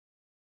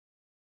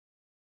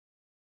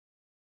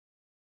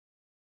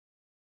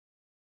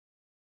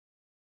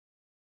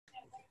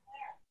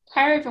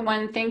Hi,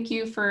 everyone. Thank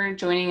you for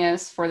joining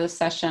us for this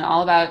session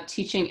all about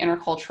teaching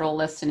intercultural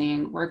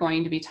listening. We're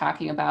going to be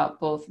talking about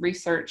both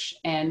research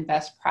and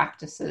best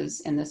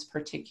practices in this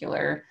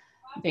particular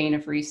vein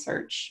of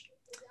research.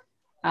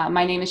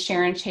 My name is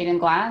Sharon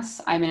Tjaden-Glass.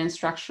 I'm an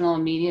instructional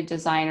media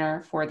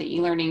designer for the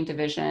e-learning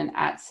division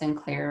at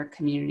Sinclair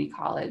Community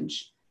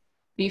College.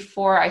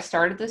 Before I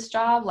started this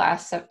job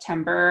last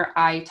September,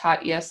 I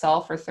taught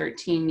ESL for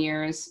 13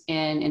 years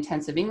in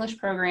intensive English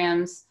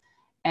programs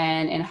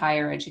and in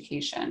higher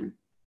education.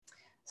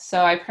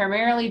 So I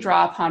primarily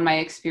draw upon my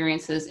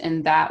experiences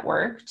in that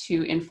work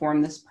to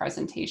inform this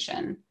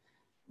presentation.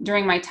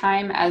 During my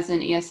time as an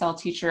ESL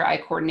teacher, I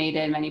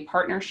coordinated many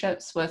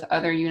partnerships with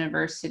other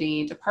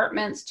university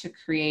departments to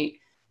create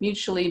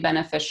mutually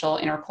beneficial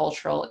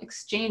intercultural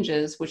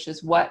exchanges, which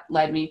is what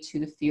led me to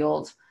the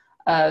field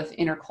of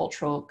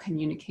intercultural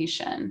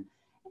communication.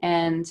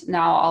 And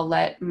now I'll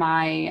let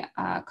my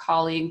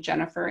colleague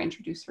Jennifer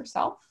introduce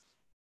herself.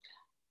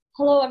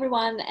 Hello,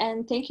 everyone,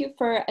 and thank you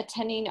for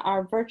attending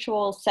our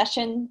virtual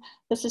session.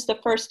 This is the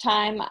first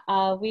time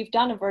we've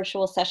done a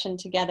virtual session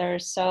together,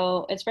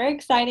 so it's very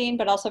exciting,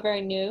 but also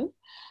very new.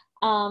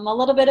 A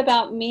little bit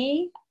about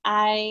me.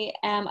 I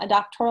am a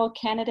doctoral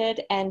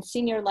candidate and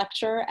senior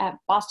lecturer at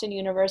Boston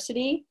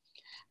University.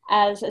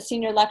 As a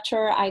senior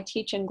lecturer, I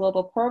teach in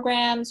global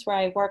programs where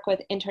I work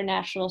with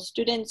international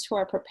students who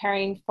are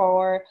preparing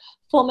for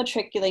full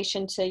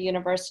matriculation to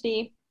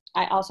university.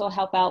 I also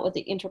help out with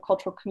the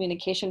intercultural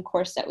communication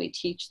course that we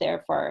teach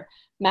there for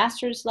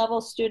master's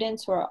level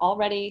students who are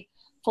already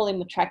fully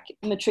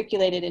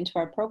matriculated into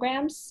our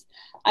programs.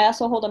 I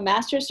also hold a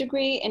master's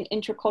degree in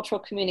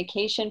intercultural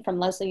communication from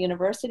Lesley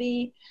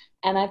University,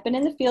 and I've been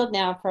in the field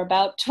now for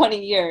about 20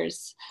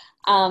 years.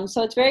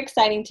 So it's very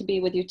exciting to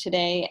be with you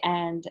today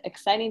and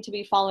exciting to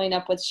be following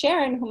up with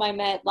Sharon, whom I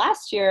met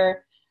last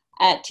year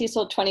at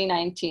TESOL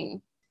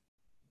 2019.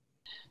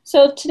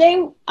 So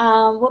today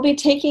we'll be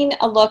taking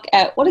a look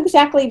at what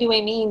exactly do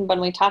we mean when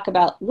we talk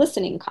about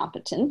listening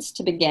competence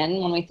to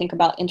begin, when we think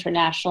about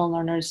international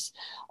learners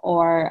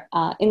or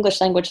English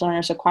language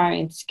learners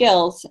acquiring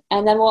skills.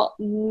 And then we'll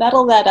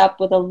muddle that up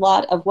with a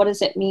lot of what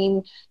does it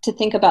mean to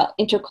think about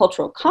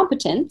intercultural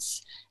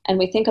competence. And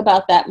we think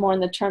about that more in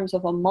the terms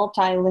of a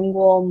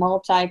multilingual,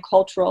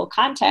 multicultural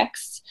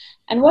context.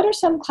 And what are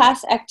some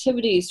class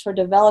activities for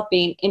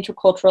developing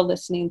intercultural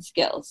listening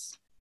skills?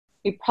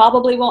 We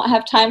probably won't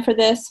have time for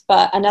this,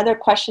 but another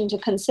question to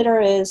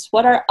consider is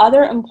what are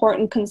other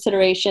important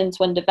considerations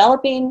when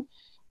developing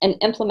and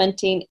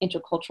implementing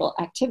intercultural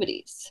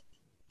activities?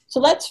 So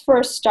let's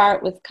first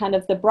start with kind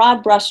of the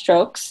broad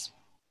brushstrokes.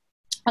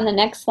 On the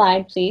next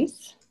slide,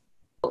 please.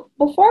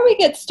 Before we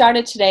get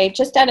started today,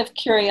 just out of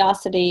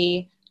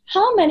curiosity,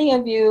 how many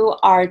of you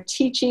are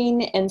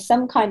teaching in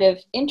some kind of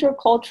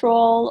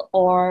intercultural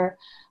or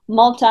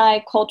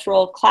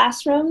multicultural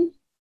classroom?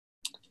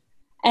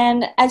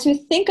 And as you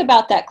think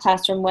about that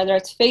classroom, whether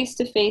it's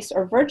face-to-face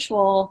or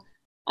virtual,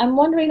 I'm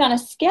wondering on a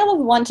scale of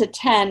 1 to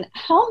 10,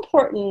 how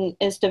important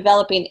is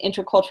developing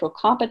intercultural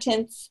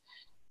competence?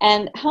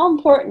 And how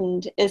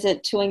important is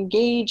it to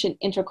engage in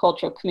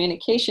intercultural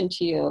communication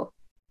to you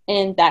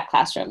in that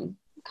classroom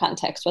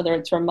context, whether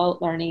it's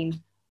remote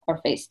learning or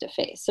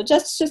face-to-face? So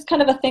just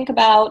kind of a think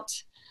about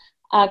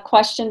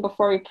question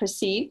before we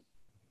proceed.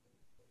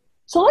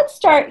 So let's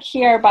start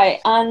here by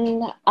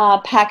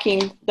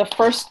unpacking the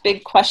first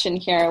big question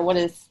here. What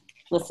is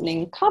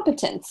listening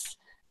competence?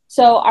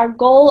 So our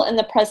goal in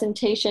the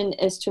presentation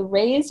is to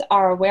raise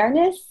our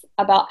awareness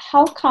about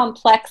how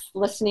complex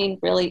listening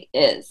really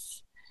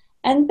is.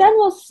 And then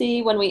we'll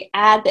see when we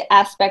add the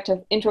aspect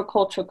of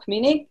intercultural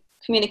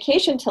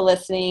communication to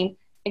listening,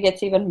 it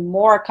gets even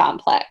more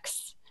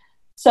complex.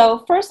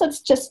 So first,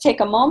 let's just take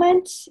a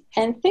moment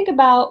and think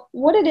about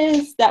what it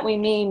is that we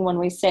mean when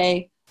we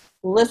say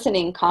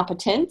listening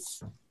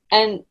competence.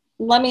 And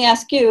let me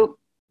ask you,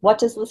 what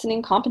does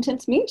listening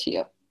competence mean to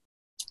you?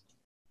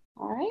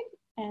 All right,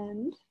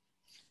 and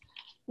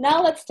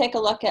now let's take a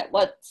look at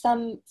what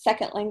some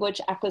second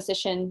language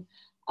acquisition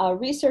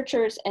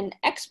researchers and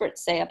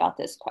experts say about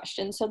this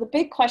question. So the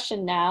big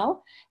question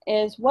now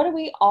is, what do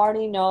we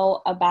already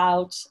know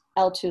about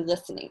L2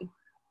 listening?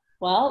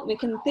 Well, we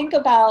can think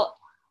about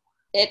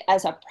it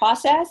as a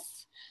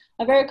process,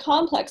 a very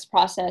complex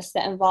process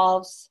that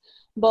involves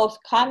both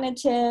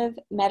cognitive,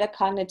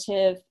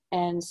 metacognitive,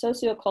 and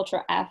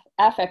sociocultural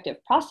affective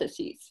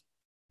processes.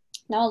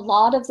 Now, a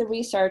lot of the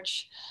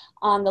research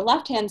on the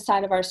left-hand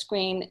side of our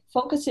screen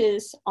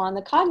focuses on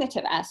the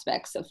cognitive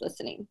aspects of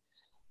listening.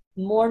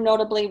 More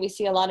notably, we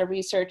see a lot of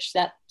research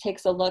that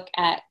takes a look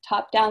at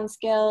top-down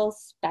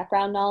skills,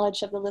 background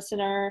knowledge of the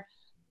listener,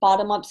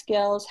 bottom-up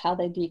skills, how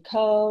they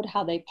decode,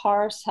 how they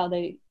parse, how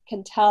they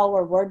can tell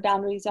where word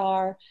boundaries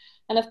are.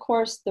 And of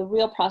course, the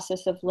real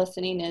process of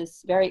listening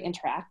is very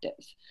interactive.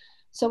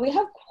 So we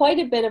have quite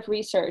a bit of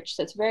research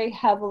that's very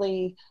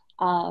heavily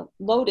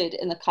loaded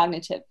in the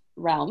cognitive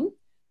realm.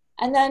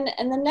 And then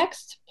in the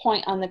next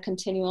point on the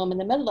continuum in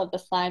the middle of the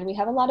slide, we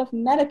have a lot of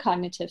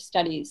metacognitive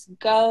studies.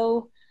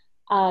 Go,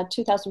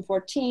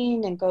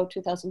 2014 and Go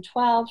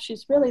 2012.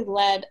 She's really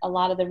led a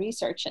lot of the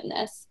research in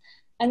this.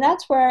 And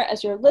that's where,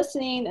 as you're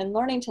listening and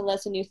learning to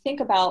listen, you think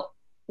about,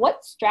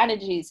 what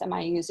strategies am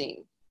I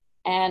using?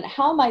 And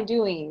how am I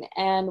doing?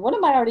 And what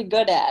am I already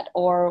good at?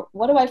 Or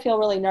what do I feel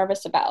really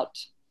nervous about?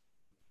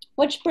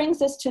 Which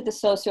brings us to the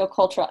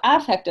sociocultural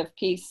affective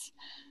piece,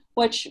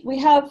 which we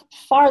have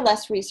far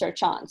less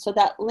research on. So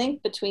that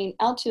link between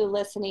L2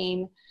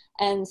 listening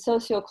and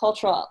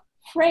sociocultural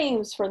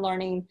frames for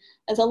learning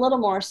is a little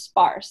more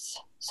sparse.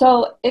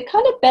 So it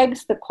kind of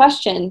begs the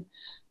question,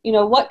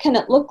 what can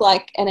it look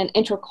like in an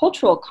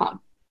intercultural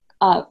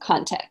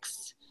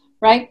context,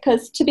 right?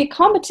 Because to be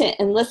competent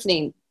in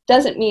listening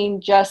doesn't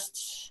mean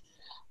just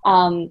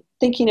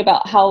thinking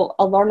about how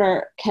a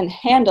learner can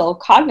handle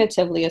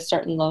cognitively a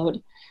certain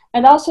load.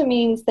 It also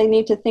means they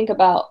need to think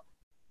about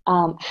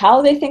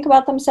how they think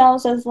about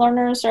themselves as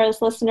learners or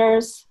as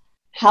listeners,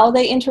 how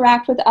they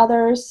interact with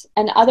others,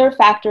 and other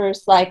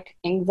factors like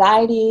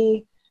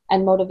anxiety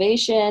and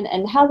motivation,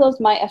 and how those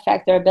might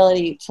affect their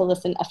ability to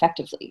listen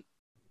effectively.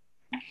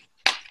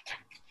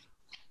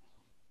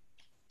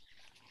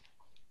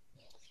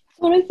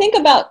 When we think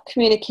about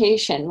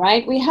communication,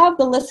 right, we have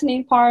the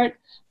listening part,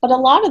 but a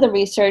lot of the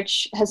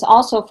research has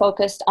also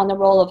focused on the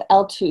role of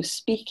L2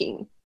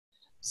 speaking.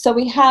 So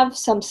we have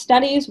some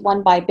studies,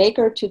 one by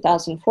Baker,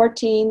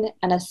 2014,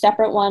 and a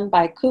separate one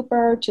by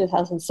Cooper,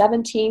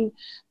 2017,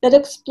 that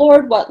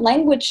explored what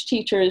language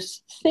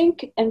teachers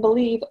think and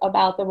believe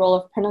about the role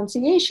of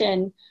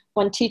pronunciation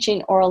when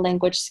teaching oral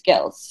language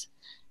skills.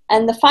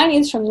 And the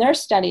findings from their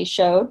study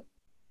showed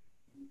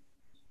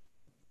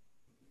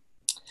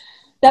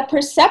that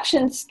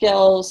perception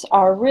skills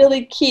are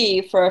really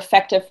key for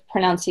effective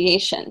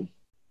pronunciation.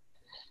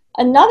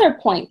 Another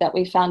point that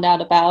we found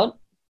out about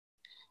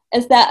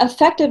is that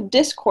effective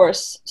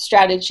discourse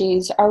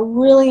strategies are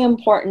really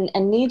important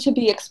and need to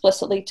be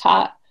explicitly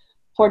taught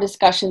for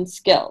discussion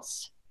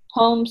skills.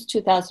 Holmes,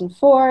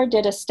 2004,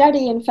 did a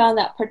study and found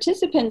that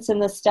participants in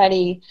the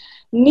study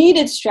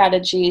needed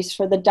strategies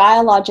for the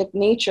dialogic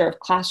nature of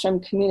classroom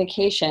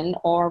communication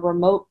or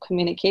remote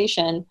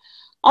communication.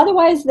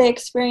 Otherwise, they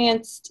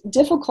experienced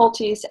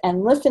difficulties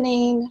in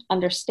listening,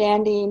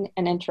 understanding,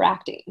 and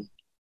interacting.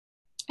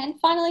 And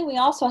finally, we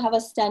also have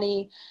a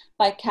study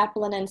by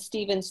Kaplan and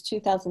Stevens,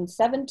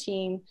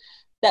 2017,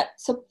 that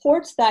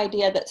supports the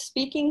idea that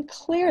speaking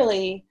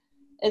clearly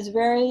is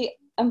very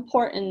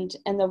important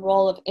in the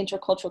role of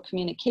intercultural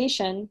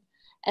communication.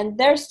 And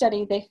their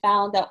study, they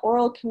found that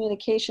oral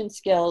communication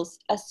skills,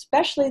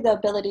 especially the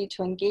ability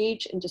to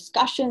engage in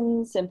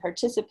discussions and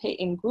participate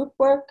in group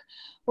work,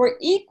 were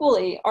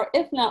equally, or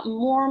if not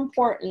more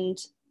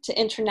important to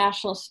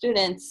international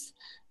students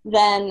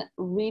than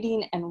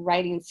reading and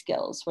writing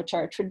skills, which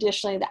are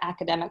traditionally the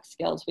academic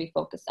skills we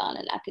focus on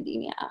in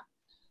academia.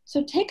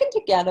 So taken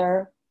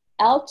together,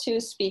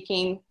 L2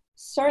 speaking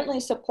certainly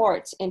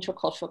supports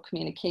intercultural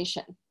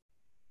communication.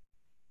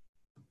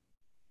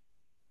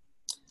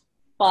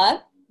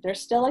 But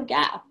there's still a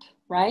gap,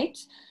 right?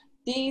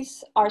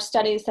 These are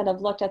studies that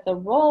have looked at the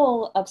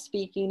role of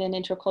speaking in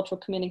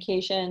intercultural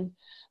communication,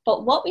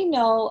 but what we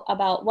know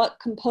about what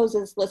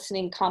composes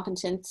listening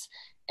competence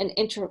and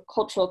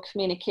intercultural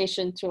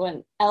communication through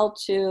an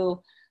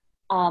L2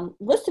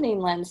 listening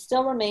lens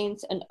still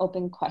remains an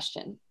open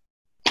question.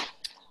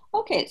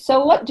 Okay,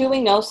 so what do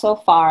we know so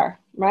far,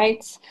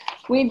 right?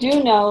 We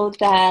do know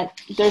that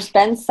there's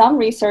been some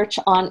research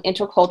on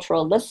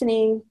intercultural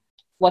listening.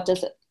 What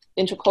does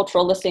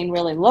intercultural listening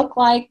really look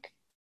like?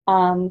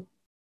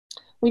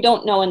 We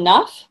don't know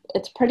enough.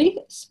 It's pretty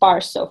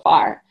sparse so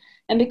far.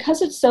 And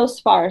because it's so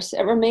sparse,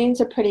 it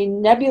remains a pretty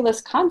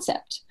nebulous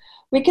concept.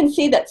 We can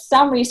see that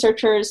some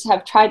researchers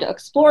have tried to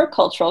explore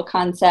cultural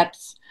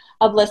concepts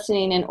of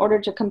listening in order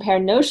to compare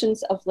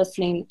notions of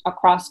listening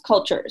across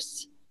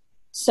cultures.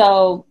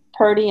 So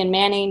Purdy and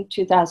Manning,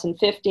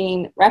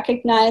 2015,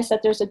 recognized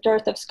that there's a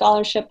dearth of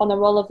scholarship on the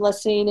role of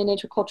listening in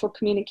intercultural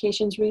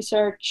communications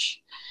research.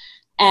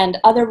 And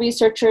other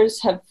researchers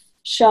have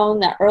shown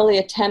that early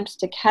attempts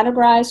to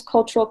categorize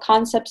cultural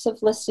concepts of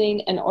listening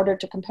in order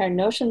to compare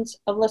notions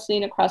of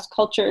listening across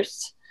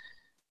cultures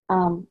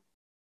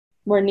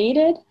were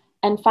needed.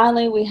 And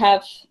finally, we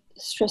have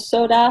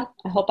Strasoda,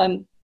 I hope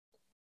I'm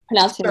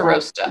pronouncing it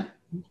right.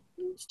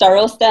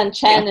 Starosta and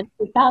Chen in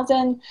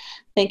 2000.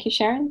 Thank you,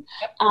 Sharon.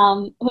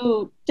 Yep.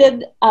 Who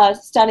did a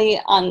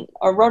study on,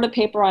 or wrote a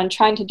paper on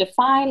trying to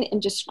define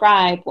and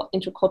describe what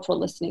intercultural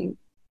listening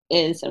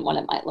is and what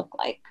it might look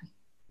like.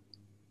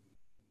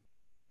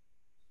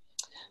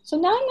 So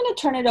now I'm going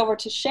to turn it over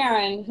to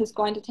Sharon, who's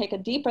going to take a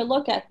deeper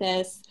look at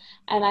this.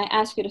 And I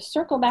ask you to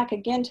circle back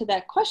again to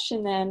that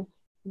question then,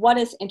 what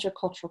is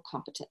intercultural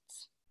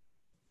competence?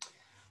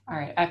 All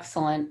right,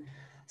 excellent.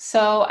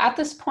 So at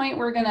this point,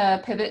 we're going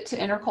to pivot to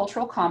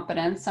intercultural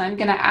competence. I'm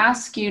going to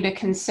ask you to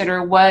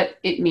consider what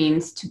it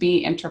means to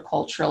be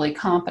interculturally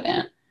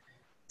competent.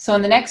 So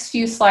in the next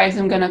few slides,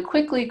 I'm going to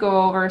quickly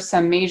go over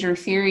some major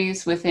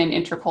theories within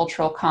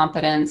intercultural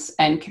competence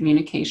and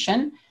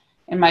communication.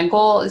 And my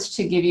goal is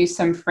to give you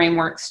some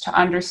frameworks to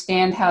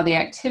understand how the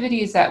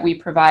activities that we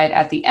provide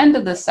at the end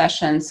of the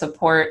session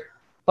support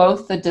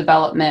both the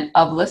development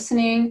of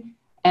listening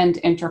and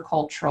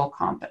intercultural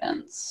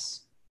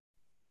competence.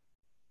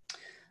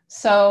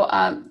 So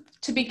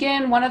to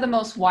begin, one of the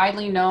most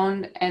widely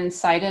known and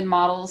cited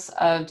models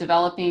of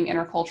developing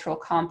intercultural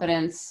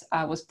competence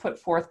was put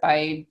forth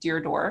by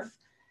Deardorff,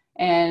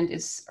 and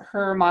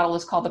her model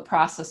is called the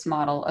process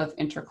model of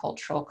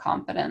intercultural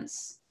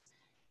competence.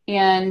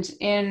 And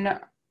in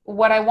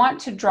what I want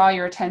to draw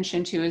your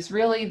attention to is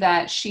really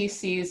that she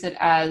sees it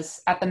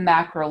as, at the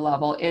macro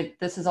level,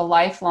 this is a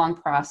lifelong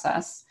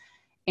process,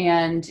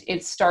 and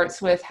it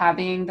starts with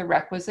having the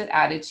requisite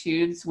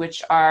attitudes,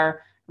 which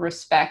are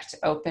respect,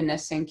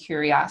 openness, and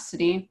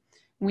curiosity.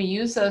 We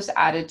use those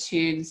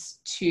attitudes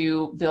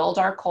to build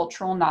our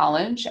cultural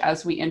knowledge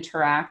as we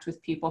interact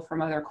with people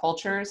from other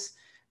cultures.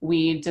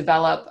 We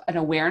develop an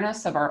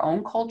awareness of our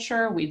own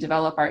culture. We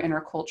develop our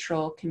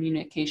intercultural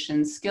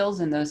communication skills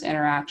in those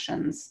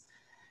interactions.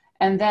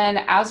 And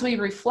then as we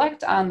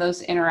reflect on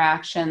those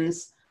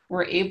interactions,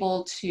 we're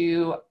able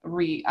to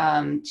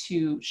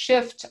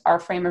shift our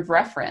frame of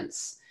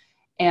reference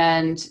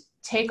and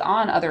take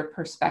on other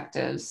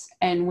perspectives.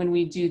 And when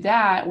we do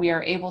that, we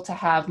are able to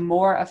have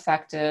more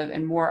effective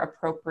and more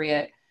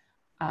appropriate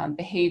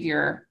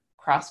behavior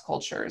across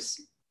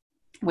cultures,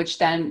 which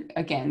then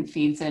again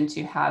feeds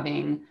into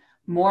having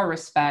more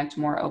respect,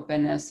 more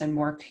openness, and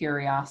more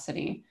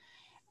curiosity.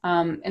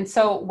 And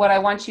so what I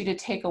want you to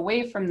take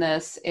away from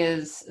this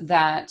is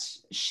that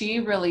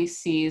she really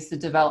sees the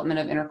development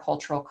of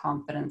intercultural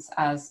competence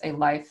as a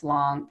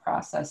lifelong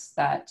process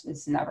that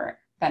never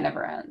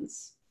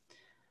ends.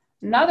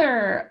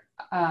 Another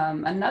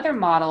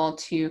model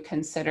to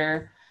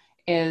consider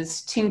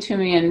is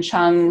Ting-Tumi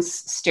Chung's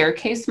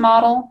staircase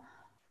model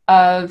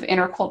of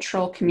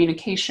intercultural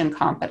communication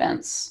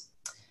competence.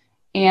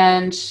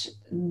 And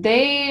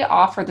they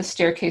offer the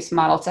staircase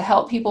model to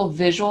help people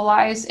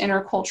visualize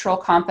intercultural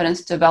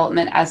competence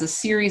development as a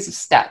series of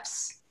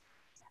steps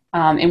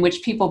in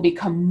which people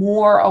become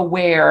more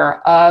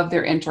aware of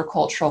their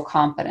intercultural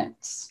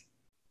competence.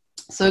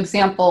 So for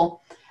example,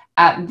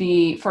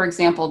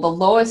 the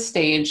lowest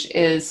stage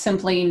is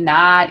simply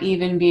not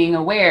even being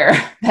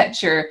aware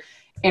that you're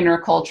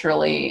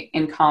interculturally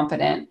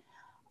incompetent.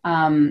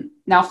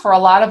 Now, for a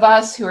lot of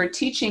us who are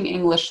teaching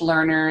English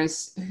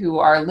learners who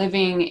are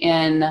living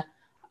in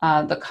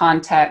the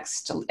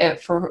context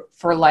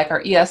for like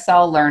our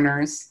ESL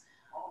learners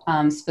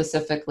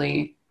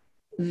specifically,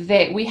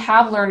 we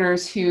have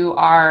learners who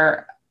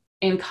are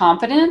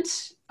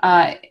incompetent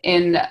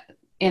in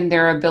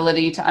their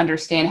ability to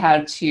understand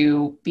how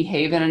to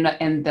behave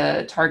in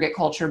the target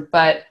culture,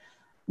 but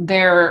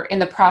they're in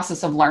the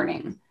process of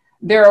learning.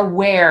 They're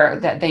aware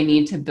that they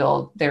need to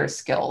build their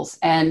skills.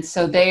 And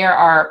so they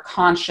are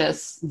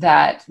conscious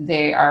that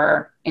they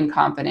are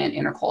incompetent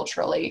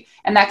interculturally.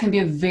 And that can be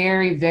a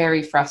very,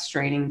 very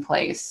frustrating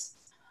place.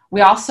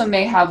 We also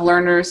may have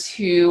learners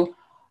who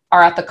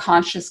are at the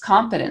conscious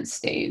competence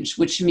stage,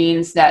 which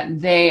means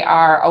that they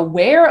are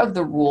aware of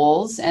the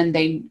rules and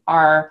they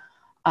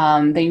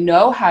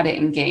know how to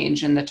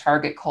engage in the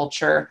target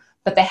culture,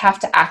 but they have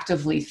to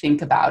actively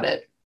think about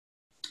it.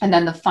 And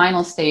then the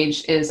final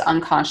stage is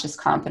unconscious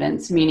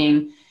competence,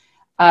 meaning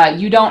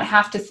you don't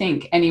have to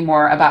think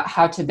anymore about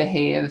how to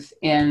behave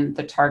in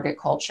the target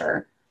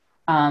culture.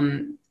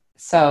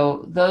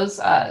 So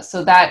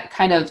that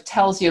kind of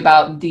tells you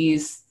about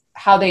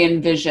how they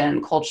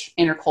envision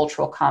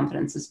intercultural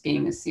competence as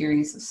being a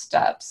series of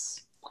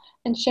steps.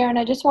 And Sharon,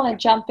 I just want to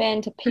jump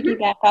in to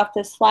piggyback off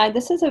this slide.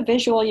 This is a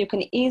visual you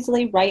can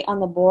easily write on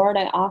the board.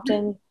 I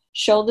often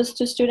show this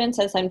to students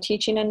as I'm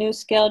teaching a new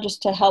skill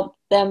just to help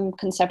them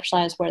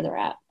conceptualize where they're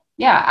at.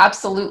 Yeah,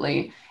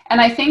 absolutely. And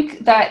I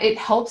think that it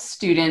helps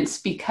students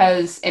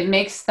because it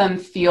makes them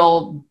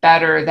feel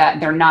better that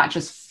they're not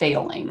just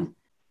failing.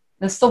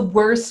 That's the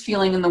worst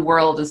feeling in the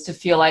world, is to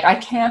feel like I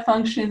can't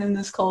function in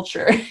this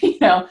culture,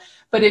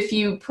 But if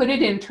you put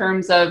it in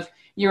terms of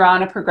you're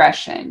on a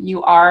progression,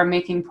 you are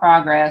making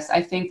progress,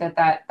 I think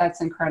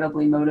that's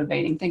incredibly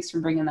motivating. Thanks for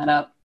bringing that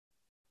up.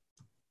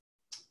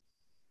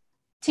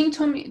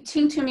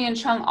 Ting-Tumi and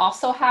Chung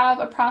also have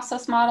a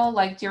process model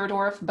like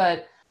Deardorff,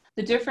 but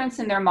the difference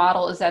in their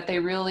model is that they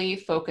really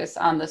focus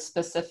on the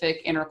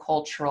specific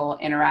intercultural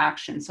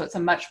interaction. So it's a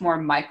much more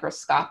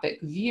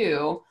microscopic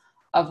view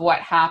of what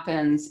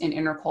happens in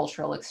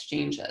intercultural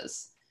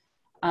exchanges.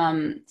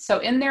 So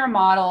in their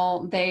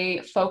model,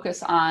 they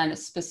focus on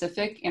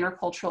specific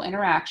intercultural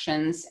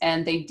interactions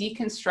and they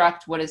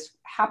deconstruct what is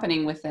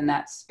happening within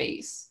that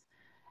space.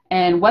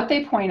 And what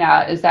they point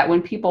out is that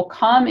when people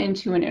come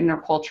into an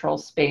intercultural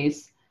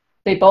space,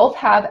 they both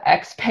have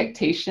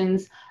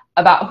expectations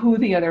about who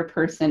the other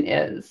person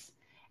is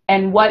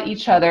and what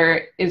each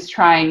other is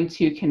trying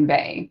to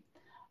convey.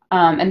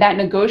 And that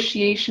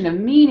negotiation of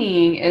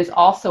meaning is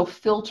also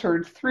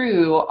filtered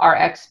through our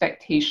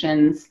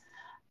expectations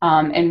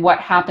and what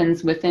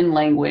happens within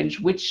language,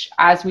 which,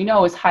 as we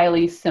know, is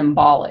highly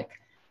symbolic.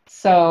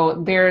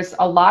 So there's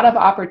a lot of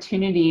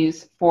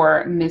opportunities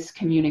for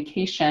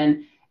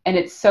miscommunication. And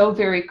it's so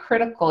very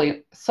critical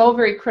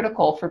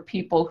for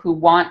people who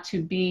want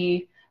to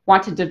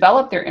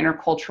develop their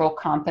intercultural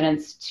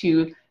competence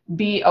to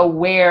be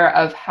aware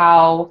of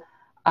how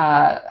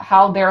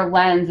their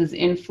lens is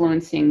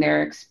influencing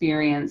their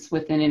experience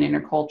within an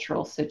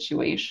intercultural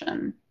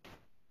situation.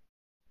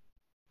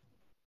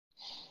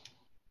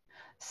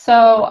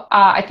 So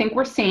I think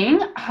we're seeing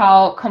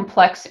how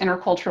complex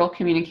intercultural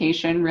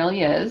communication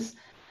really is.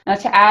 Now,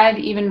 to add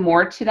even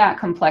more to that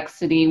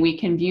complexity, we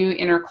can view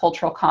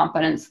intercultural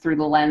competence through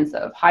the lens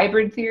of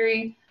hybrid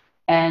theory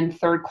and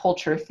third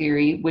culture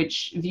theory,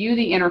 which view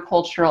the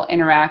intercultural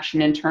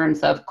interaction in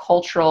terms of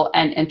cultural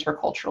and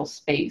intercultural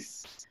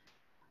space.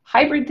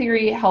 Hybrid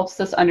theory helps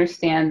us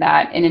understand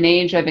that in an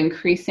age of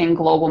increasing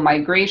global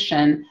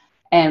migration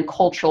and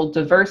cultural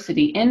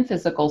diversity in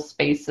physical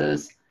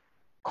spaces,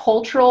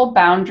 cultural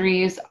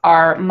boundaries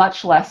are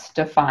much less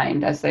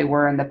defined as they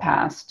were in the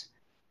past.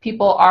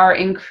 People are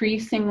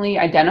increasingly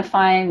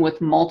identifying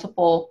with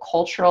multiple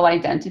cultural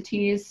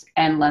identities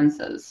and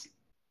lenses.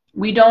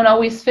 We don't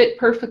always fit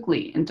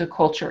perfectly into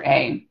culture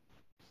A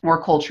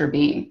or culture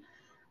B.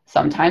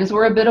 Sometimes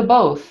we're a bit of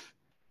both.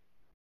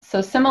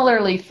 So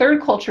similarly,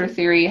 third culture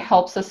theory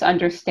helps us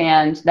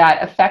understand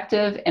that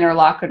effective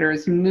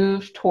interlocutors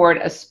move toward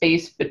a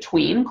space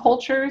between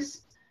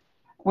cultures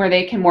where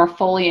they can more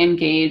fully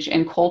engage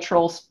in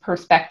cultural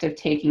perspective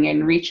taking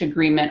and reach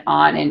agreement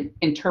on an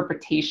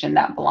interpretation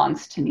that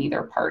belongs to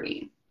neither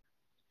party.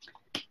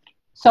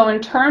 So in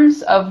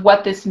terms of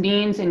what this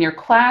means in your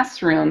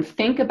classroom,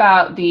 think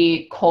about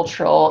the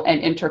cultural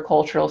and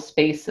intercultural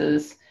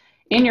spaces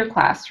in your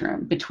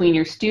classroom, between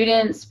your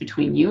students,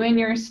 between you and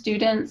your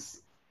students.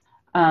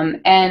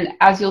 And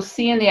as you'll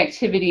see in the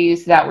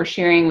activities that we're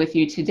sharing with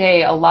you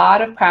today, a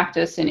lot of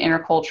practice in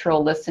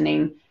intercultural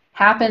listening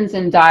happens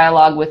in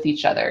dialogue with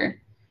each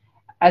other.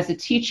 As a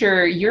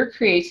teacher, your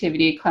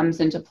creativity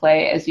comes into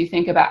play as you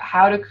think about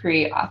how to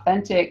create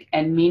authentic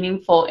and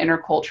meaningful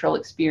intercultural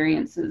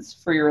experiences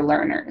for your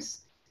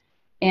learners.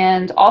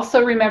 And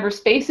also remember,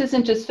 space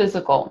isn't just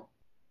physical,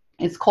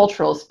 it's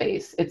cultural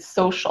space, it's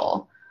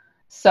social.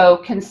 So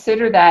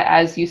consider that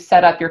as you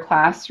set up your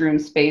classroom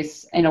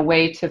space in a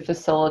way to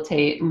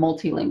facilitate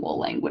multilingual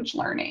language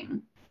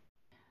learning.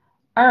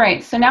 All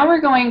right, so now we're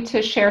going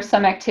to share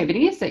some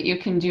activities that you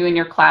can do in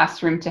your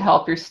classroom to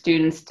help your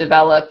students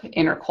develop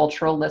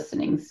intercultural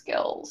listening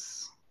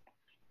skills.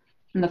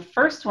 And the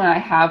first one I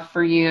have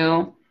for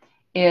you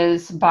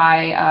is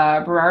by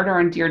Berardo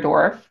and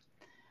Deerdorf.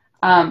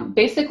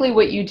 Basically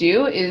what you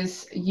do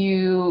is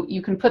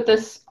you can put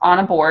this on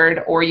a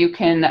board, or you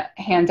can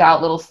hand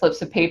out little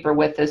slips of paper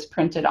with this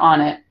printed on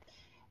it.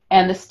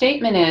 And the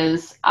statement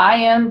is, I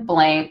am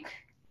blank,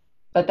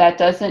 but that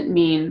doesn't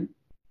mean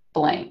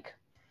blank.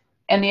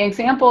 And the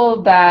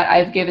example that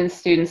I've given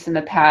students in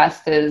the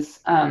past is,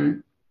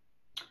 I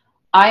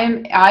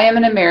am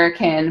an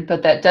American,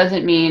 but that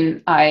doesn't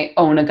mean I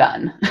own a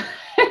gun.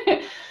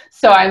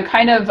 So I'm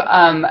kind of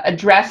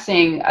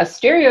addressing a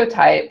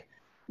stereotype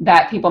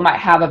that people might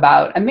have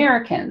about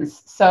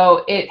Americans.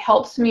 So it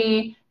helps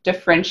me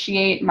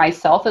differentiate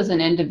myself as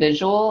an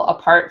individual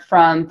apart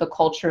from the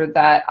culture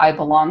that I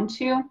belong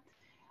to.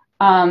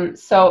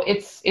 So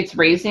it's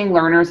raising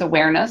learners'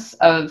 awareness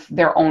of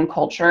their own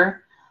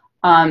culture.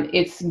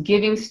 It's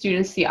giving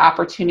students the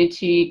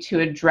opportunity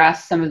to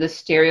address some of the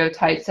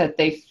stereotypes that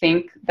they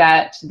think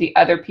that the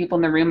other people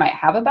in the room might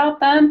have about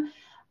them,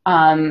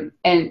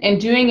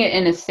 and doing it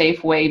in a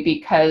safe way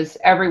because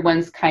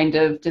everyone's kind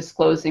of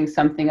disclosing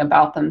something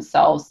about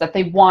themselves that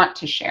they want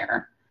to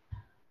share.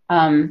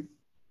 And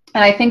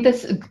I think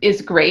this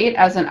is great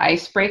as an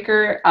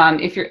icebreaker,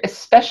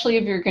 especially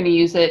if you're going to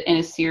use it in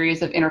a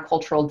series of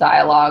intercultural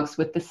dialogues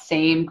with the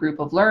same group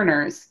of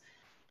learners.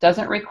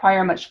 Doesn't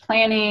require much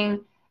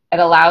planning. It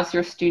allows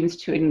your students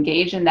to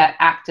engage in that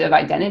active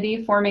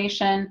identity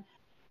formation.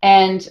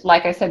 And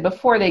like I said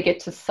before, they get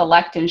to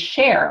select and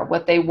share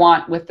what they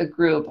want with the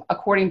group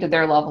according to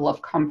their level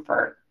of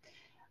comfort.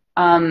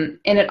 And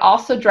it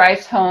also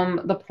drives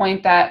home the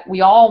point that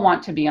we all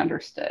want to be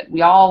understood.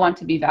 We all want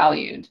to be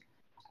valued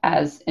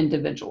as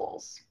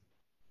individuals.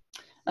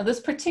 Now,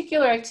 this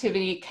particular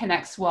activity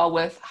connects well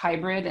with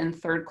hybrid and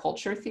third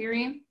culture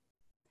theory.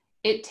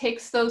 It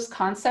takes those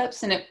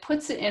concepts and it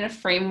puts it in a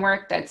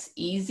framework that's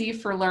easy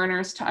for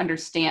learners to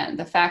understand.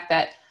 The fact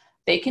that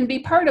they can be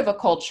part of a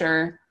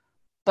culture,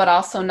 but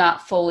also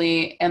not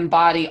fully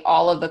embody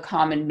all of the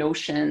common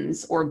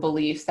notions or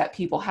beliefs that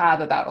people have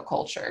about a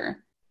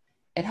culture.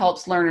 It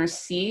helps learners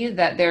see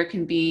that there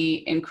can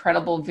be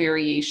incredible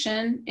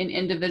variation in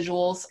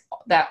individuals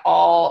that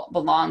all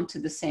belong to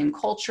the same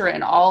culture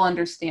and all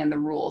understand the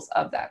rules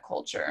of that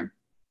culture.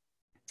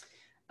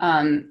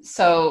 And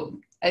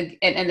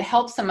it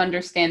helps them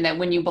understand that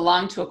when you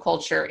belong to a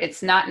culture,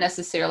 it's not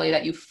necessarily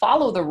that you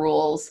follow the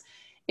rules.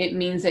 It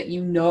means that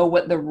you know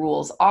what the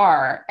rules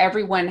are.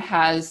 Everyone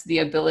has the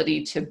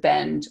ability to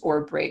bend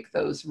or break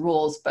those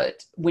rules,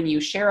 but when you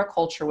share a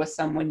culture with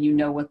someone, you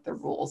know what the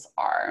rules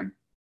are.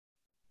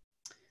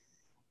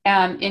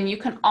 And you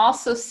can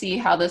also see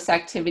how this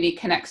activity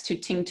connects to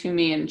Ting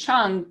Tumi and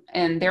Chung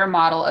and their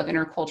model of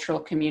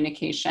intercultural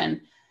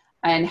communication,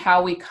 and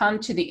how we come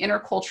to the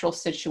intercultural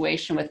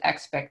situation with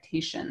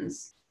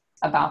expectations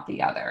about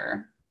the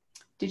other.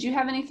 Did you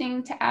have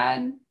anything to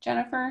add,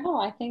 Jennifer? Oh,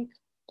 I think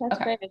that's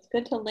Okay. great. It's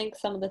good to link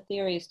some of the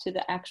theories to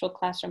the actual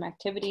classroom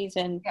activities.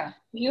 And Yeah.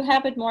 if you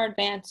have it more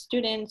advanced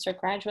students or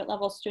graduate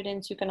level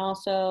students, you can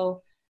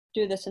also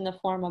do this in the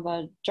form of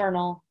a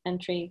journal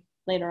entry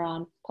later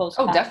on post.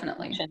 Oh,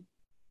 definitely.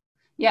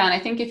 Yeah, and I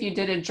think if you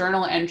did a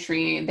journal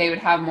entry, they would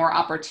have more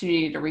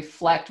opportunity to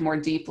reflect more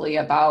deeply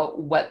about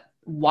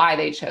why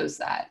they chose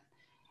that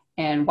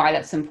and why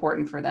that's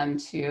important for them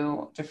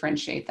to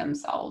differentiate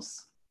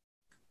themselves.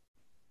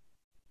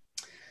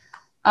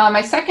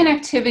 My second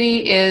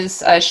activity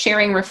is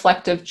sharing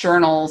reflective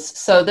journals.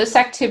 So this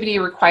activity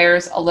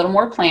requires a little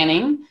more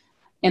planning,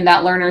 in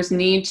that learners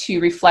need to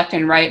reflect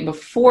and write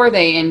before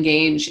they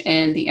engage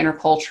in the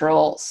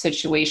intercultural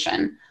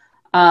situation.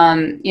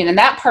 And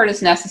that part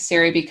is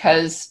necessary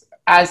because,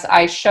 as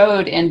I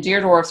showed in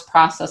Deerdorf's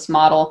process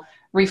model,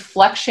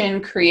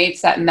 reflection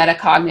creates that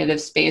metacognitive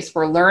space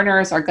where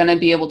learners are going to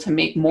be able to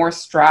make more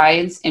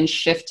strides in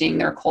shifting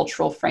their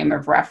cultural frame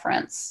of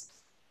reference.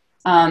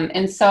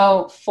 And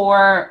so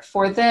for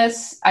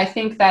this, I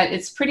think that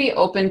it's pretty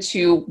open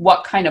to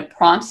what kind of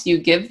prompts you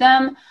give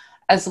them,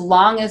 as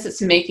long as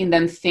it's making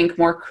them think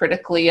more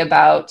critically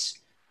about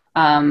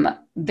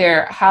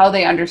how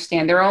they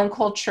understand their own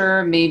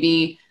culture,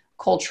 maybe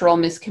cultural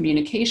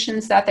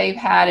miscommunications that they've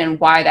had and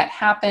why that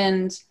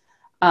happened.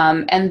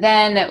 And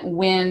then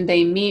when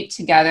they meet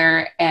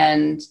together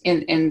and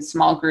in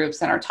small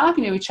groups and are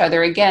talking to each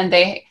other, again,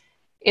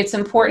 it's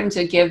important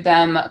to give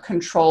them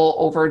control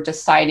over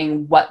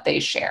deciding what they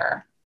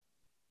share,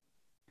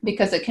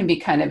 because it can be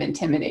kind of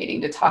intimidating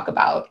to talk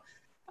about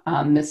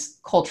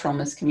cultural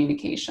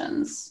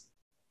miscommunications.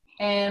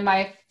 And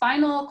my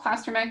final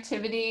classroom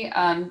activity,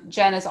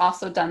 Jen has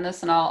also done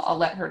this, and I'll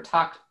let her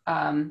talk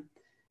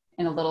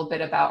in a little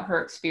bit about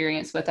her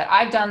experience with it.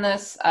 I've done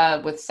this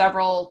with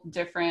several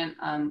different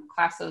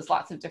classes,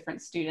 lots of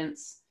different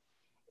students.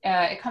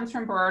 It comes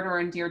from Berardo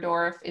and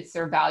Deerdorf. It's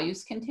their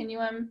values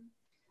continuum.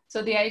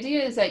 So the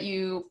idea is that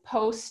you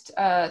post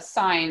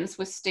signs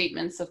with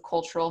statements of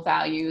cultural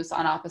values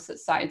on opposite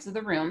sides of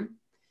the room.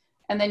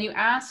 And then you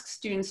ask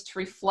students to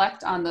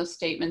reflect on those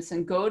statements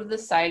and go to the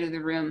side of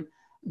the room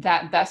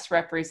that best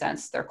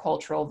represents their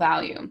cultural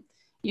value.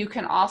 You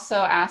can also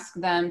ask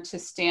them to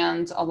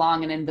stand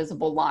along an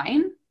invisible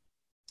line.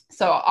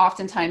 So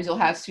oftentimes you'll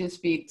have students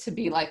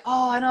be like,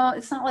 oh,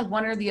 it's not like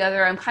one or the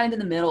other. I'm kind of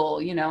in the middle,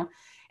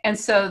 And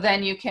so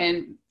then you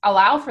can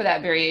allow for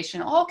that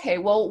variation. Okay,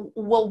 well,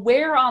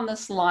 where on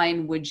this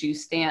line would you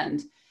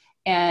stand?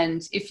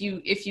 And if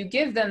you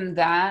give them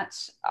that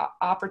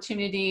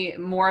opportunity,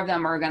 more of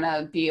them are going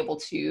to be able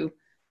to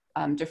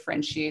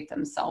differentiate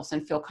themselves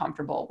and feel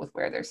comfortable with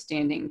where they're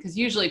standing, because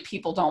usually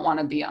people don't want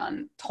to be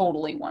on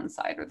totally one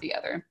side or the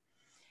other.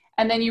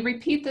 And then you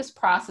repeat this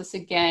process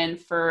again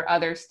for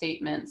other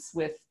statements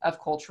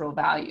of cultural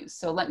values.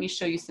 So let me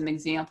show you some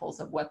examples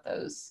of what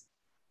those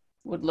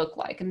would look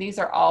like. And these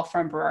are all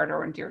from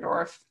Berardo and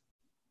Deerdorf.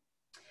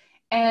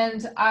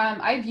 And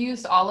I've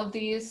used all of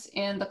these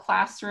in the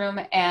classroom,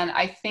 and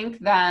I think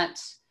that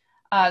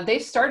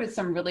they've started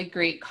some really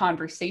great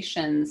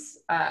conversations.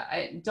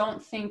 I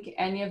don't think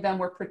any of them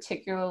were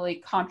particularly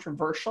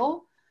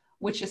controversial,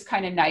 which is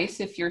kind of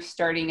nice if you're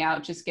starting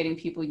out just getting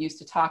people used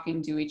to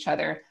talking to each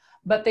other.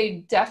 But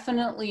they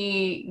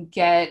definitely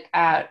get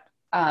at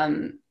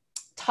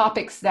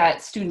topics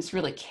that students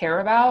really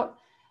care about.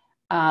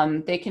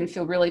 They can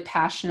feel really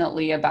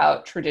passionately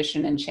about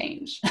tradition and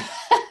change.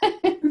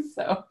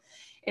 So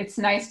it's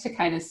nice to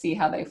kind of see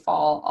how they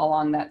fall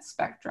along that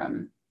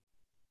spectrum.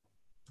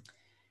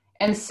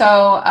 And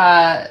so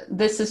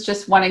this is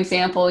just one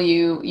example.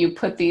 You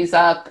put these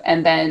up,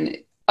 and then,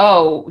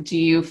 do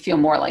you feel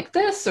more like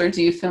this, or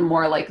do you feel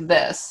more like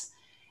this?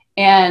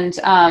 And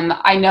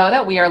I know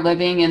that we are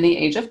living in the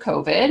age of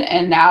COVID,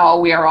 and now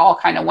we are all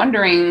kind of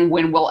wondering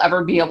when we'll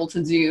ever be able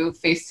to do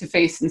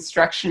face-to-face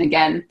instruction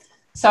again.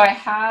 So I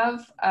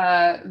have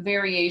a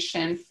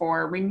variation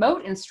for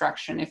remote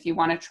instruction. If you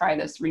want to try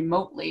this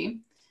remotely,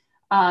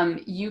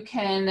 you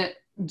can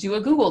do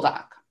a Google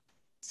Doc.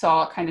 So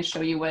I'll kind of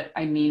show you what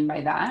I mean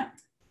by that.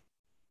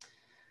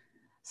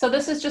 So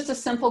this is just a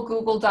simple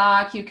Google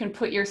Doc. You can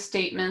put your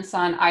statements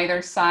on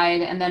either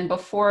side, and then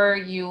before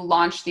you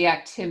launch the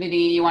activity,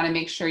 you want to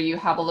make sure you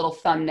have a little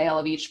thumbnail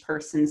of each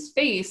person's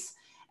face,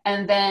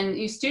 and then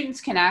you students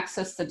can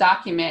access the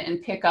document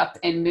and pick up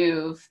and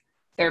move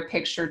their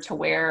picture to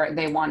where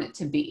they want it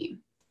to be.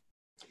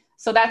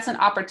 So that's an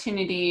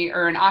opportunity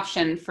or an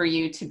option for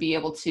you to be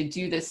able to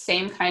do the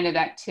same kind of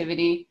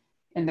activity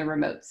in the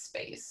remote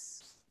space.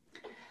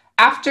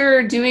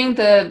 After doing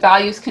the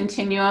values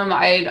continuum,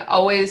 I'd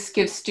always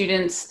give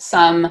students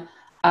some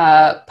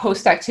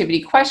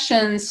post-activity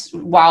questions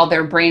while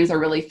their brains are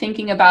really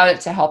thinking about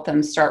it, to help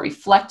them start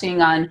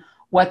reflecting on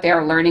what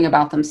they're learning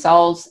about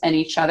themselves and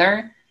each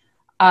other.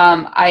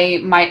 I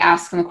might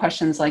ask them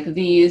questions like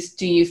these.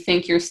 Do you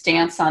think your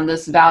stance on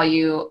this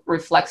value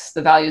reflects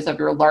the values of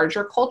your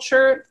larger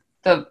culture,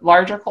 the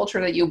larger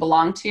culture that you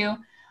belong to?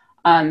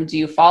 Do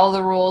you follow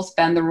the rules,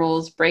 bend the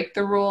rules, break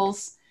the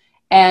rules?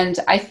 And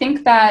I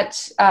think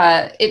that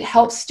it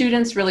helps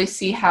students really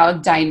see how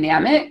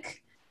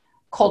dynamic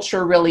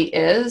culture really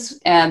is.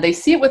 And they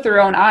see it with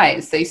their own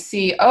eyes. They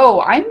see,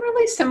 oh, I'm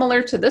really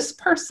similar to this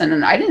person,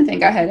 and I didn't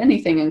think I had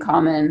anything in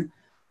common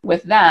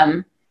with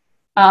them.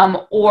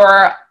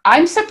 Or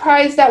I'm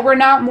surprised that we're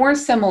not more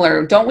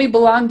similar. Don't we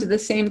belong to the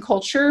same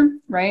culture,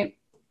 right?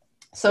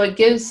 So it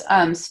gives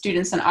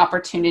students an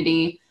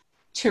opportunity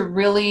to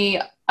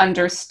really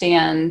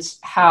understand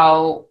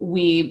how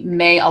we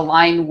may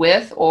align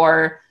with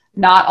or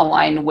not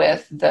align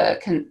with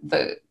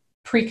the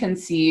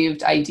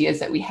preconceived ideas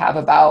that we have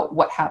about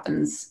what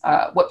happens,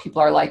 what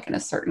people are like in a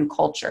certain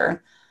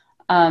culture.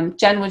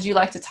 Jen, would you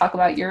like to talk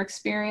about your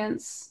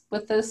experience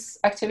with this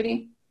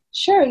activity?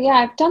 Sure, yeah,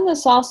 I've done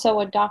this also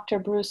with Dr.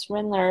 Bruce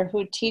Rindler,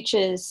 who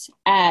teaches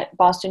at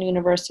Boston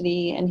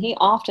University, and he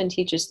often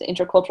teaches the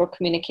intercultural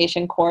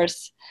communication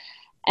course.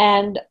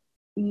 And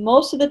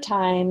most of the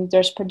time,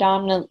 there's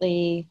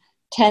predominantly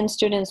 10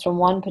 students from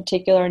one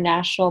particular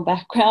national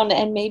background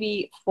and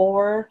maybe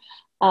 4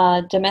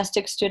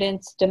 domestic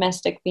students,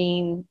 domestic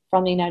being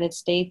from the United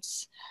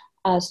States,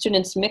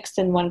 students mixed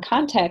in one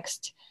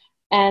context.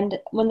 And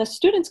when the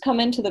students come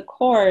into the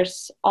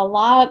course, a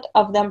lot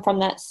of them from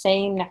that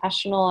same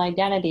national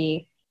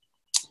identity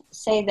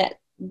say that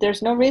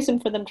there's no reason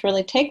for them to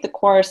really take the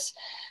course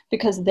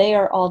because they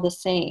are all the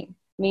same,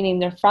 meaning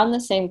they're from the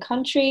same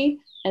country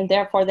and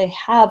therefore they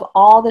have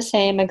all the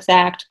same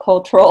exact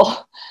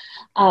cultural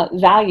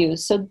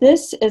values. So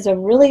this is a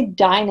really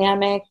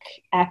dynamic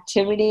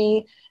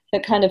activity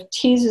that kind of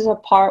teases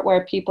apart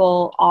where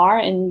people are,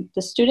 and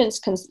the students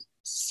can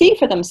see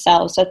for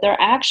themselves that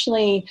they're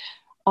actually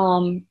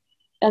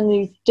and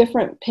these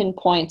different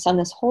pinpoints on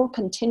this whole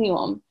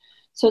continuum.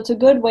 So it's a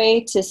good way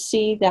to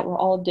see that we're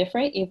all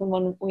different, even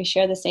when we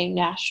share the same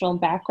national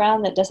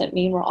background. That doesn't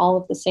mean we're all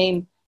of the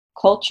same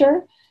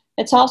culture.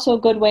 It's also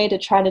a good way to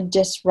try to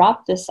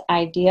disrupt this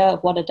idea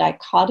of what a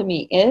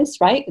dichotomy is,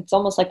 right? It's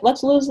almost like,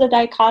 let's lose the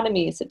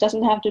dichotomies. It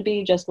doesn't have to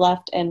be just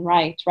left and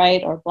right,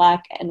 or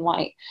black and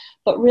white,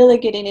 but really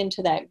getting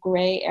into that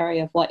gray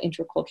area of what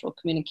intercultural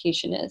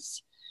communication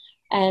is.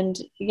 And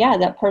yeah,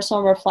 that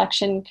personal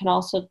reflection can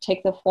also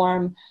take the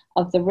form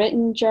of the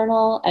written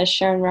journal, as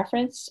Sharon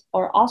referenced,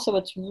 or also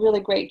it's really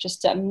great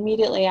just to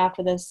immediately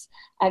after this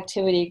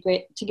activity,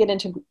 great to get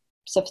into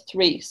groups of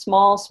 3,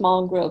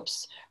 small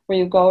groups where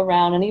you go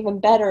around, and even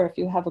better if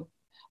you have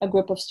a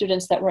group of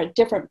students that were at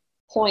different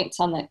points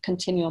on that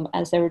continuum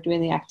as they were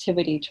doing the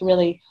activity to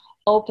really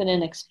open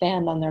and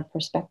expand on their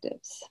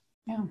perspectives.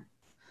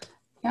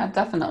 Yeah,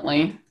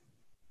 definitely.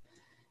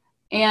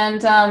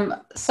 And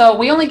so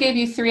we only gave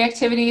you 3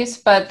 activities,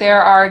 but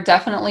there are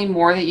definitely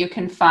more that you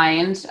can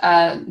find.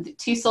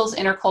 TESOL's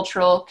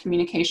Intercultural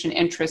Communication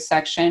Interest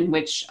section,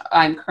 which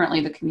I'm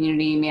currently the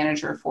community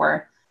manager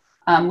for.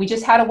 We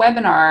just had a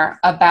webinar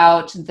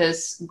about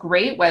this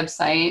great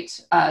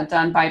website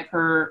done by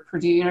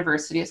Purdue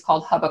University. It's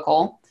called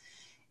Hubical.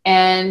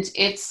 And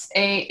it's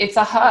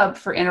a hub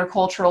for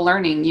intercultural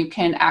learning. You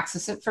can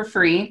access it for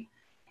free,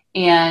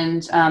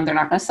 and they're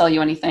not going to sell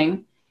you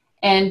anything.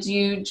 And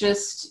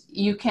it's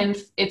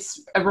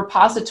a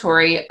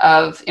repository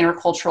of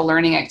intercultural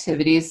learning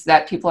activities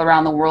that people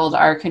around the world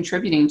are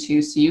contributing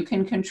to. So you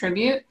can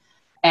contribute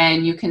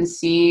and you can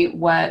see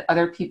what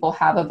other people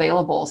have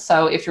available.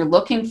 So if you're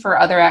looking for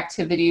other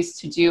activities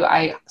to do,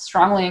 I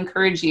strongly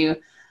encourage you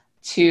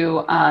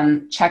to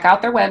check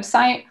out their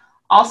website.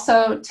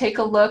 Also, take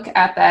a look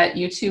at that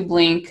YouTube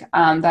link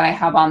that I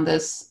have on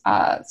this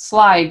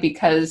slide,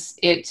 because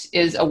it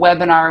is a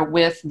webinar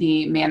with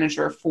the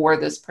manager for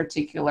this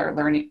particular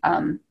learning,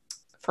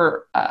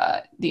 for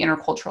the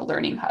Intercultural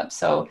Learning Hub.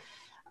 So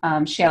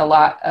she had a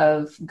lot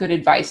of good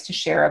advice to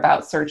share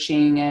about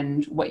searching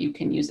and what you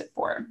can use it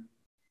for.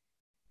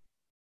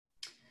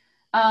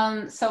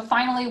 So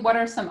finally, what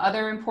are some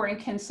other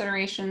important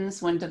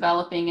considerations when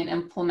developing and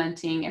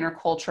implementing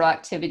intercultural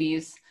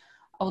activities?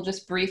 I'll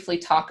just briefly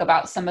talk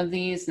about some of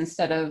these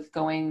instead of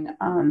going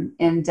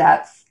in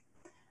depth.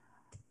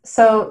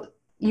 So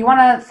you want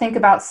to think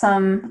about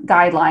some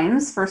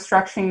guidelines for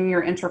structuring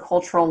your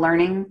intercultural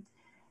learning.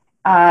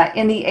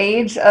 In the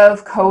age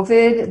of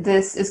COVID,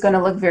 this is going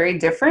to look very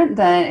different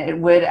than it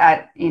would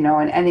in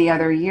any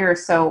other year.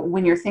 So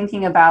when you're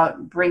thinking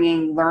about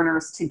bringing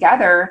learners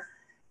together,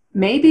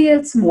 maybe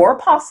it's more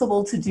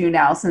possible to do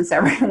now since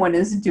everyone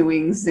is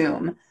doing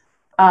Zoom.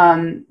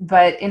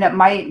 But it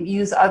might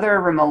use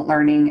other remote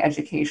learning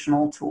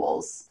educational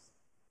tools.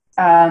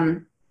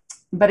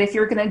 But if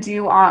you're going to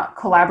do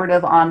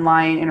collaborative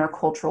online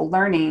intercultural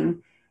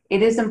learning,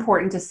 it is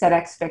important to set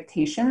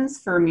expectations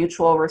for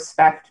mutual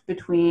respect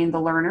between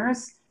the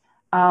learners,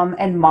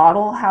 and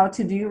model how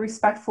to do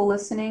respectful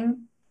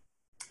listening,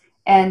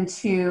 and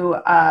to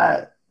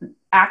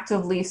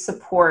actively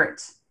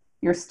support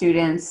your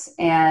students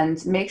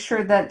and make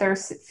sure that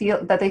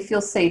they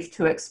feel safe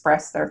to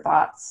express their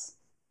thoughts.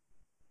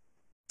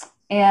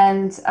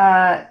 And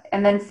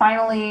then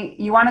finally,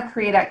 you want to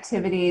create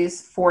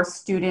activities for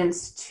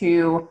students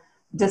to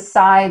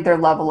decide their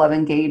level of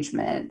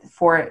engagement.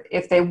 For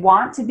if they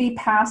want to be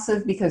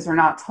passive because they're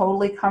not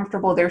totally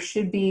comfortable, there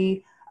should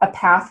be a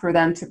path for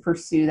them to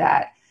pursue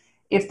that.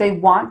 If they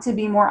want to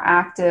be more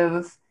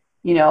active,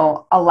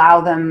 allow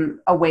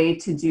them a way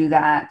to do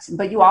that.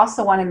 But you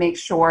also want to make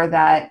sure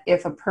that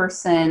if a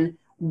person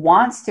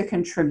wants to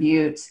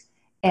contribute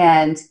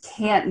and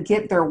can't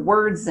get their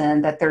words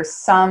in, that there's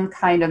some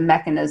kind of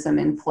mechanism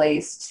in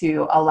place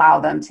to allow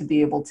them to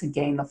be able to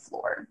gain the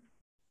floor.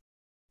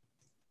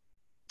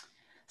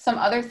 Some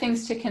other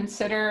things to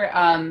consider,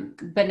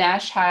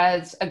 Banesh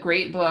has a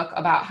great book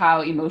about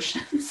how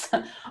emotions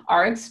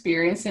are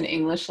experienced in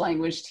English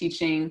language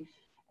teaching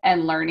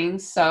and learning.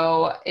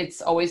 So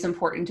it's always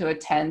important to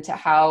attend to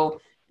how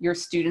your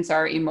students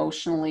are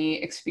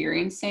emotionally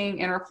experiencing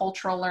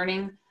intercultural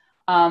learning.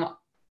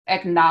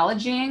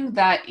 Acknowledging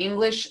that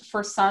English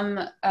for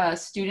some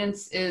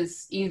students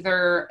is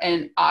either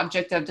an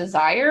object of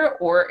desire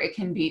or it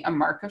can be a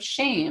mark of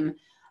shame.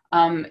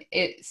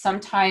 It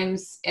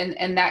sometimes,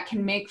 and that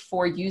can make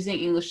for using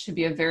English to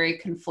be a very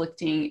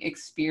conflicting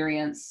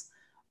experience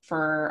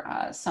for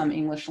some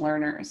English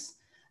learners.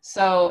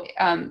 So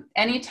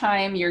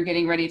anytime you're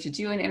getting ready to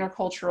do an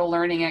intercultural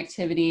learning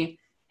activity,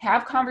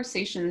 have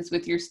conversations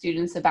with your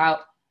students about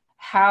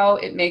how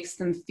it makes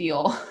them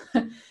feel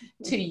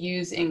to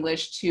use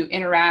English, to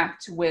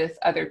interact with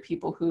other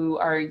people who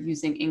are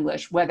using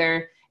English,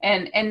 whether,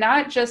 and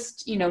not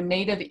just,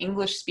 native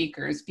English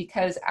speakers,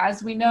 because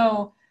as we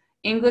know,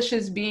 English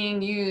is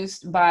being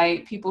used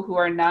by people who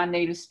are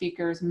non-native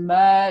speakers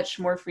much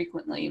more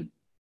frequently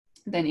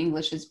than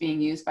English is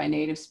being used by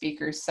native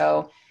speakers.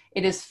 So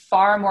it is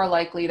far more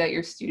likely that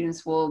your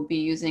students will be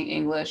using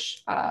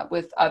English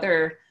with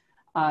other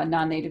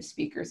non-native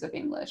speakers of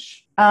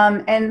English.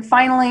 And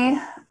finally,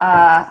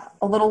 a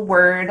little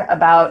word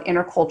about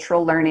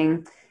intercultural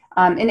learning.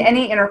 In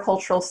any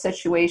intercultural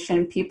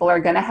situation, people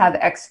are going to have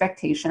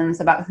expectations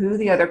about who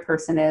the other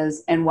person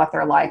is and what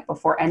they're like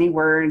before any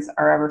words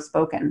are ever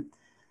spoken.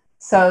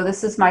 So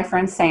this is my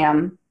friend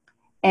Sam,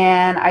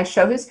 and I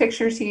show his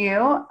picture to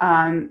you.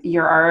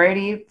 You're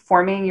already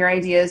forming your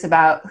ideas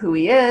about who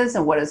he is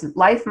and what his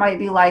life might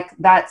be like.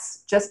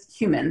 That's just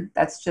human.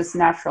 That's just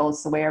natural.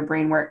 It's the way our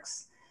brain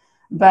works.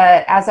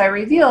 But as I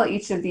reveal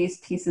each of these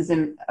pieces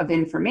of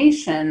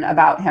information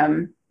about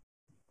him,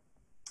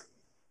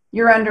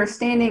 your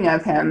understanding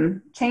of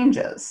him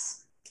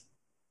changes.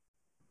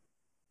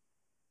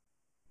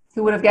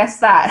 Who would have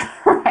guessed that,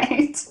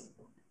 right?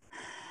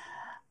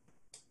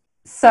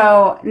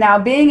 So now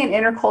being an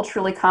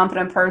interculturally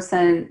competent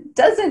person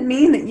doesn't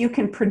mean that you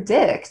can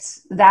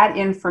predict that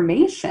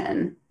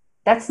information.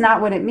 That's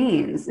not what it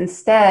means.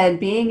 Instead,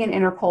 being an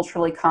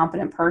interculturally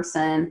competent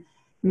person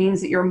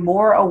means that you're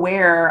more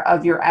aware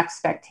of your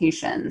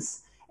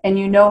expectations and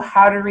you know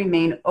how to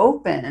remain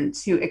open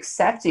to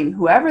accepting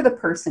whoever the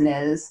person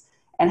is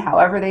and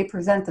however they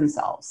present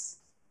themselves.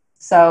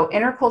 So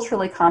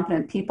interculturally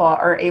competent people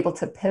are able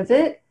to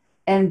pivot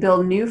and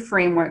build new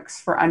frameworks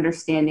for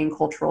understanding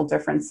cultural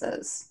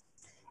differences.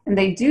 And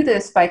they do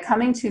this by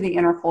coming to the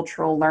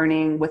intercultural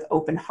learning with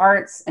open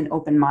hearts and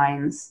open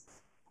minds.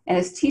 And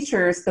as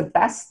teachers, the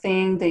best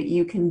thing that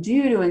you can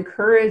do to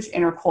encourage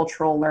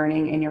intercultural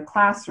learning in your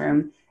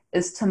classroom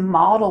is to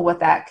model what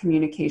that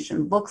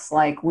communication looks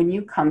like when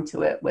you come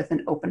to it with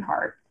an open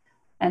heart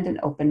and an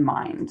open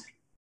mind.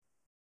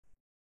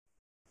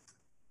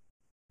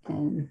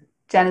 And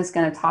Jen is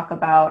going to talk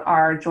about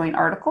our joint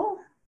article.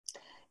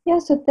 Yeah,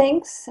 so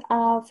thanks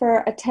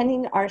for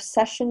attending our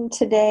session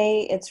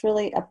today. It's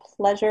really a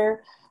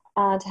pleasure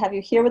to have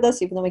you here with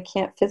us, even though we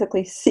can't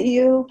physically see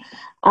you.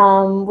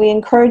 We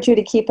encourage you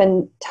to keep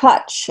in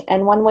touch,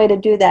 and one way to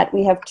do that,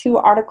 we have two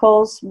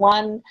articles.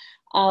 One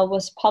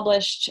was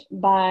published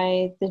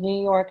by the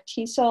New York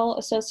TESOL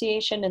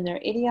Association in their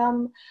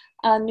idiom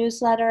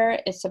newsletter.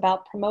 It's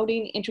about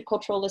promoting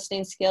intercultural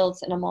listening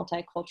skills in a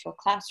multicultural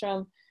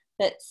classroom.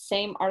 That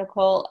same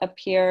article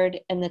appeared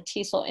in the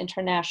TESOL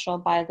International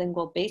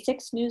Bilingual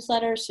Basics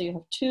newsletter. So you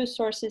have two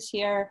sources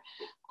here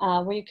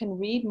where you can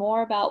read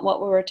more about what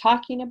we were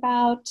talking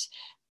about.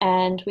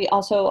 And we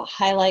also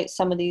highlight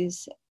some of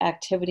these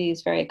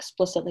activities very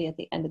explicitly at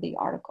the end of the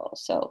article.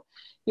 So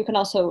you can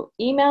also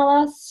email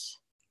us.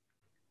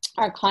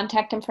 Our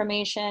contact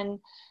information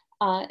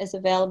is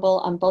available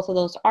on both of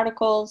those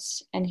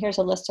articles. And here's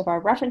a list of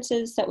our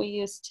references that we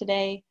used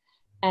today.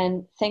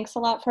 And thanks a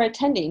lot for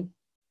attending.